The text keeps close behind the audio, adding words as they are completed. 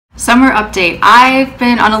Summer update. I've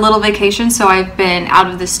been on a little vacation, so I've been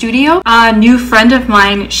out of the studio. A new friend of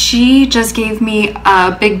mine, she just gave me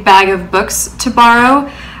a big bag of books to borrow.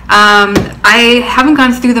 I haven't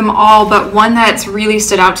gone through them all, but one that's really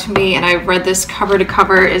stood out to me, and I've read this cover to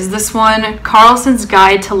cover, is this one, Carlson's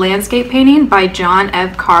Guide to Landscape Painting by John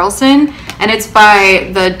F. Carlson. And it's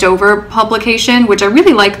by the Dover publication, which I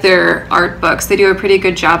really like their art books. They do a pretty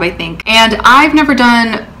good job, I think. And I've never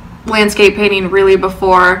done landscape painting really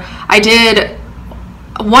before. I did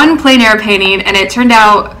one plein air painting and it turned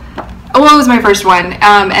out, well, it was my first one,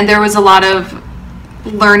 and there was a lot of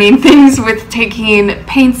learning things with taking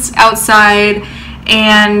paints outside,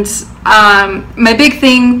 and my big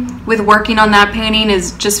thing with working on that painting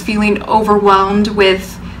is just feeling overwhelmed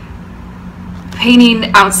with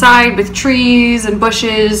painting outside with trees and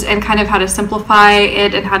bushes and kind of how to simplify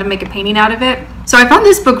it and how to make a painting out of it. So I found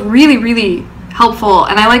this book really helpful,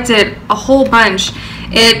 and I liked it a whole bunch.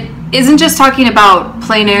 It isn't just talking about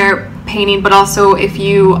plein air painting, but also if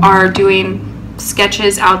you are doing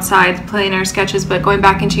sketches outside, plein air sketches, but going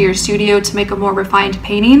back into your studio to make a more refined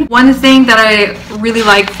painting. One thing that I really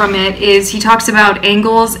like from it is he talks about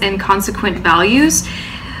angles and consequent values.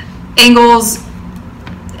 Angles,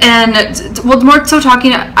 and well, more so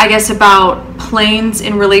talking, I guess, about planes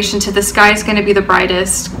in relation to the sky is going to be the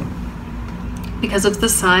brightest because of the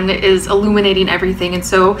sun is illuminating everything, and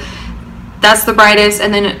so that's the brightest,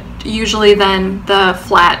 and then usually then the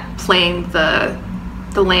flat plane, the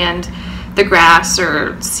land, the grass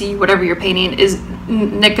or sea, whatever you're painting, is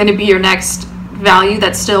going to be your next value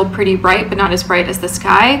that's still pretty bright but not as bright as the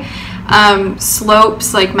sky.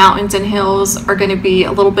 Slopes like mountains and hills are going to be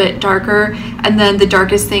a little bit darker, and then the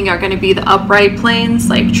darkest thing are going to be the upright planes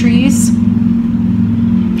like trees.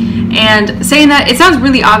 And saying that, it sounds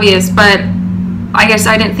really obvious, but I guess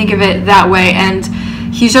I didn't think of it that way, and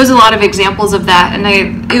he shows a lot of examples of that, and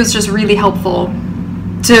it was just really helpful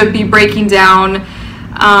to be breaking down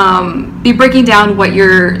what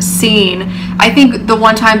you're seeing. I think the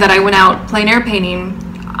one time that I went out plein air painting,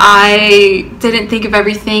 I didn't think of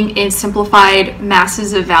everything in simplified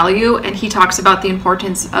masses of value, and he talks about the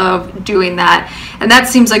importance of doing that. And that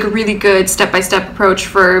seems like a really good step-by-step approach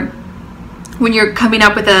for when you're coming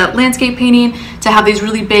up with a landscape painting, to have these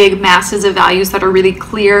really big masses of values that are really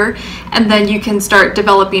clear, and then you can start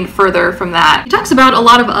developing further from that. He talks about a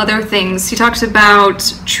lot of other things. He talks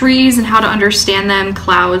about trees and how to understand them,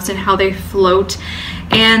 clouds and how they float,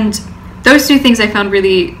 and those two things I found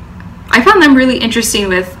them really interesting.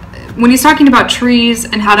 With when he's talking about trees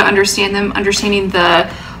and how to understand them, understanding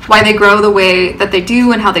why they grow the way that they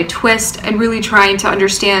do and how they twist, and really trying to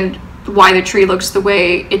understand why the tree looks the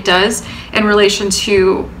way it does in relation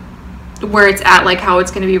to where it's at, like how it's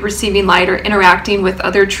going to be receiving light or interacting with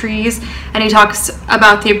other trees. And he talks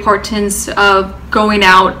about the importance of going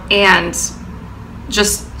out and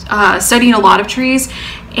just studying a lot of trees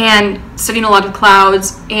and studying a lot of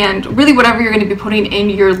clouds and really whatever you're going to be putting in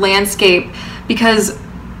your landscape. Because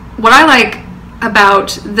what I like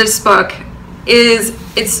about this book is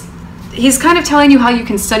he's kind of telling you how you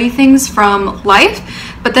can study things from life,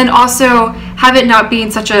 but then also have it not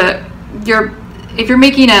being such if you're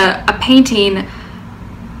making a painting,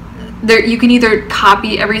 you can either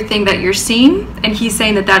copy everything that you're seeing, and he's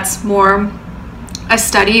saying that that's more a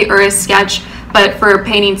study or a sketch, but for a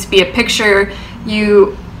painting to be a picture,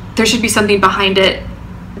 there should be something behind it.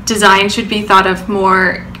 Design should be thought of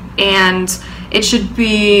more, and it should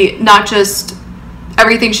be not just,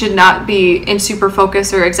 everything should not be in super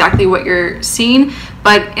focus or exactly what you're seeing,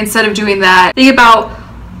 but instead of doing that, think about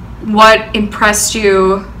what impressed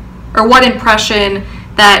you or what impression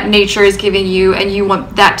that nature is giving you, and you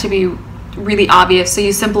want that to be really obvious, so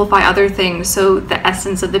you simplify other things so the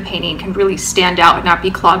essence of the painting can really stand out and not be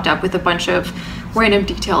clogged up with a bunch of random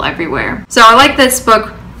detail everywhere. So I like this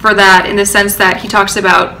book for that, in the sense that he talks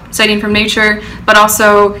about studying from nature, but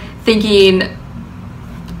also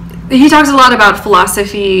he talks a lot about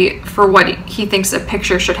philosophy for what he thinks a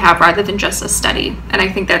picture should have rather than just a study, and I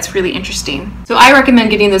think that's really interesting. So I recommend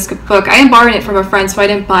getting this book. I am borrowing it from a friend, so I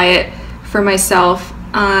didn't buy it for myself.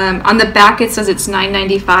 On the back it says it's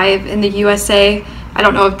 $9.95 in the USA. I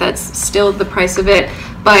don't know if that's still the price of it,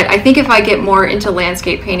 but I think if I get more into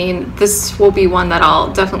landscape painting, this will be one that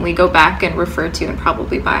I'll definitely go back and refer to and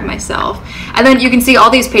probably buy myself. And then you can see all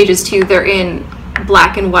these pages too, they're in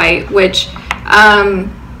black and white, which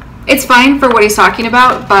it's fine for what he's talking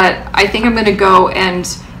about, but I think I'm going to go and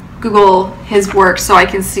Google his work so I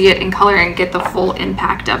can see it in color and get the full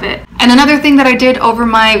impact of it. And another thing that I did over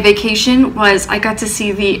my vacation was I got to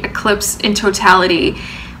see the eclipse in totality,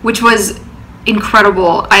 which was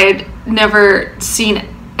incredible. I had never seen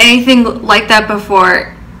anything like that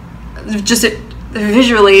before. just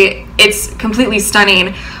visually, it's completely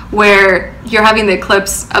stunning, where you're having the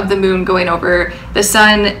eclipse of the moon going over the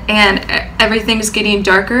sun and everything's getting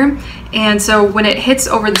darker. And so when it hits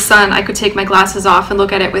over the sun, I could take my glasses off and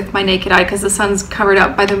look at it with my naked eye because the sun's covered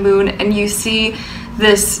up by the moon, and you see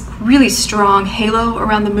this really strong halo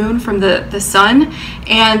around the moon from the sun.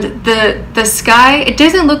 And the sky, it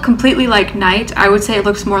doesn't look completely like night. I would say it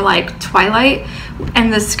looks more like twilight,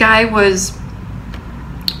 and the sky was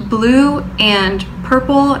blue and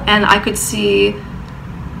purple, and I could see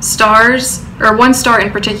stars, or one star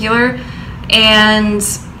in particular. And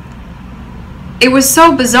it was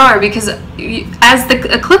so bizarre because as the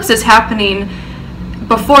eclipse is happening,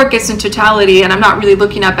 before it gets in totality, and I'm not really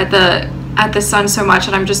looking up at the sun so much,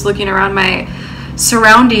 and I'm just looking around my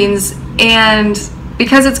surroundings, and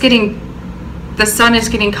because the sun is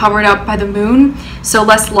getting covered up by the moon, so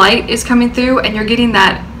less light is coming through, and you're getting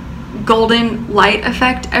that golden light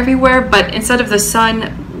effect everywhere. But instead of the sun,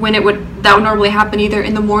 that would normally happen either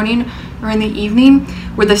in the morning or in the evening,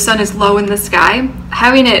 where the sun is low in the sky,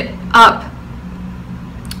 having it up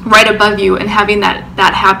right above you and having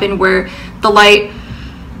that happen where the light,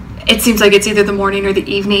 it seems like it's either the morning or the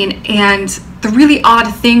evening. And the really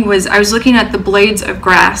odd thing was, I was looking at the blades of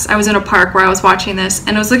grass. I was in a park where I was watching this,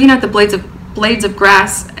 and I was looking at the blades of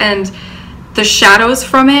grass, and the shadows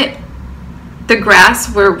from it, the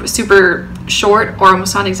grass were super short or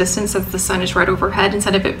almost non-existent, since the sun is right overhead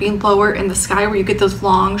instead of it being lower in the sky where you get those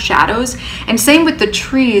long shadows. And same with the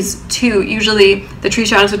trees too. Usually the tree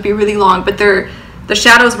shadows would be really long, but the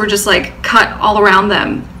shadows were just like cut all around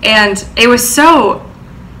them, and it was so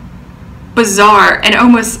bizarre and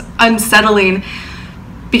almost unsettling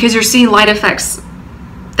because you're seeing light effects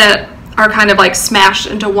that are kind of like smashed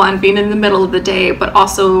into one, being in the middle of the day, but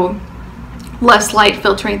also less light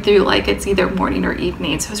filtering through, like it's either morning or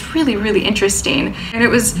evening. So it was really, really interesting, and it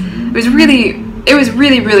was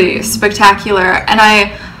really spectacular. And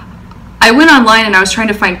I went online and I was trying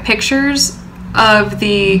to find pictures of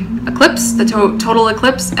the eclipse, the total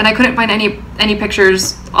eclipse, and I couldn't find any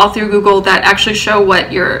pictures all through Google that actually show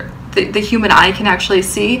what the human eye can actually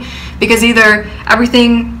see, because either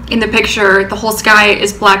everything in the picture, the whole sky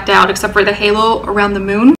is blacked out except for the halo around the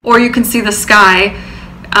moon, or you can see the sky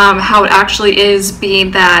how it actually is,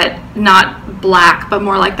 being that not black but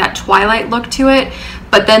more like that twilight look to it.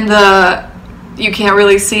 But then you can't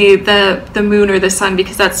really see the moon or the sun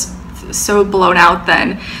because that's so blown out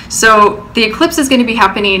then. So the eclipse is going to be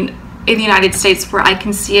happening in the United States, where I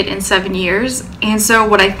can see it in 7 years. And so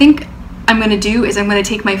what I think I'm going to do is I'm going to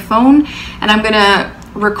take my phone and I'm going to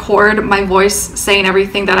record my voice saying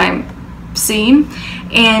everything that I'm seeing,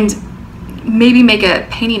 and maybe make a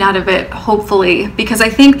painting out of it, hopefully, because I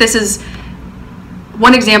think this is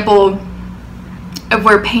one example of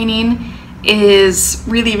where painting is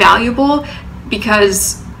really valuable,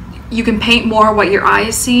 because you can paint more what your eye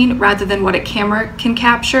is seeing rather than what a camera can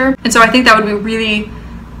capture. And so I think that would be really,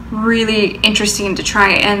 really interesting to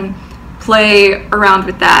try and play around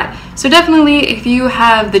with that. So definitely, if you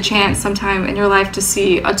have the chance sometime in your life to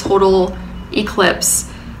see a total eclipse,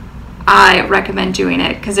 I recommend doing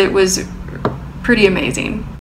it because it was pretty amazing.